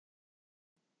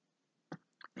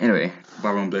Anyway,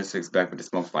 Barroom Ballistics back with the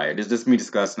smoke fire. This is just me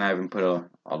discussing. I haven't put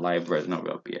a live version of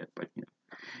it up yet, but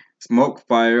smoke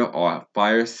fire or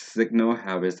fire signal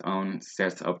have its own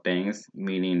sets of things,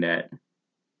 meaning that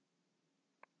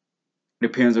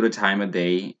depends on the time of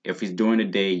day. If it's during the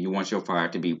day, you want your fire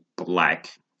to be black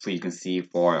so you can see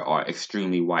far, or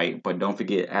extremely white. But don't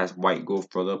forget, as white goes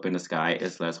further up in the sky,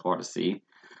 it's less hard to see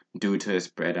due to it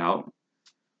spread out.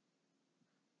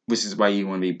 Which is why you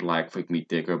want to be black for it can be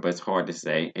thicker, but it's hard to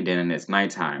say. And then when it's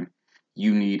nighttime,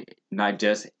 you need not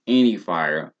just any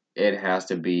fire, it has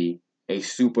to be a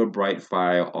super bright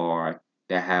fire or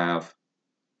that have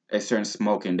a certain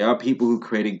smoke. And there are people who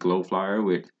created glow fire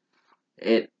with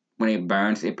it. When it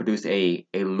burns, it produces a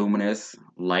luminous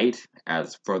light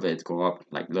as further it go up,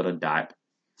 like little dot.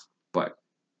 But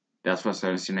that's for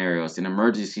certain scenarios. In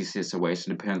emergency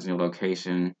situation, depends on your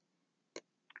location.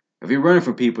 If you're running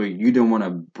for people, you don't want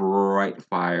a bright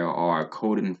fire or a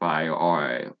coding fire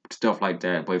or stuff like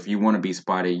that. But if you want to be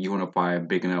spotted, you want a fire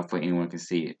big enough for anyone can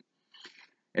see it.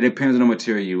 It depends on the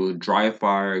material. Dry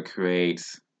fire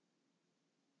creates.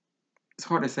 It's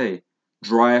hard to say.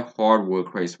 Dry hardwood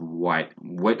creates white.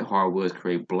 Wet hardwoods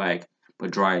create black.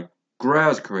 But dry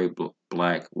grass create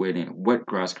black. Wet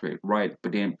grass create white.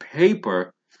 But then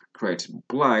paper creates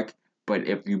black. But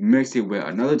if you mix it with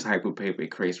another type of paper,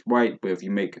 it creates white. But if you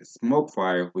make a smoke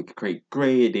fire, we can create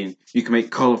gray. And then you can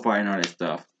make color fire and all that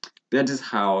stuff. That's just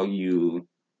how you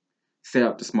set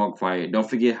up the smoke fire. Don't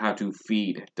forget how to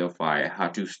feed the fire, how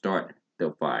to start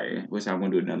the fire, which I'm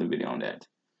going to do another video on that.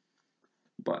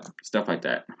 But stuff like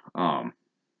that. And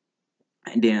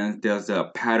then there's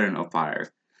a pattern of fire.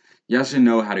 Y'all should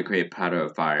know how to create a pattern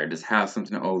of fire. Just have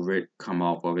something over it, come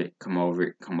off of it, come over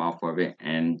it, come off of it,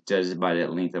 and judge it by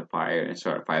that length of fire and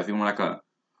start a fire. If you want like a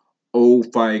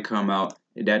old fire come out,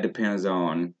 that depends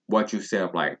on what you set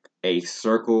up. Like a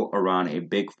circle around a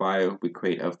big fire, we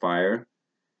create a fire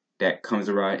that comes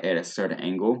around at a certain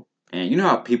angle. And you know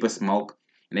how people smoke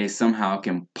and they somehow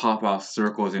can pop out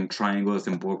circles and triangles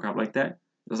and bullcrap like that?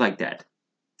 It's like that.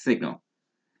 Signal.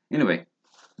 Anyway,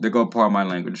 there go part of my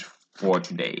language for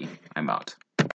today. I'm out.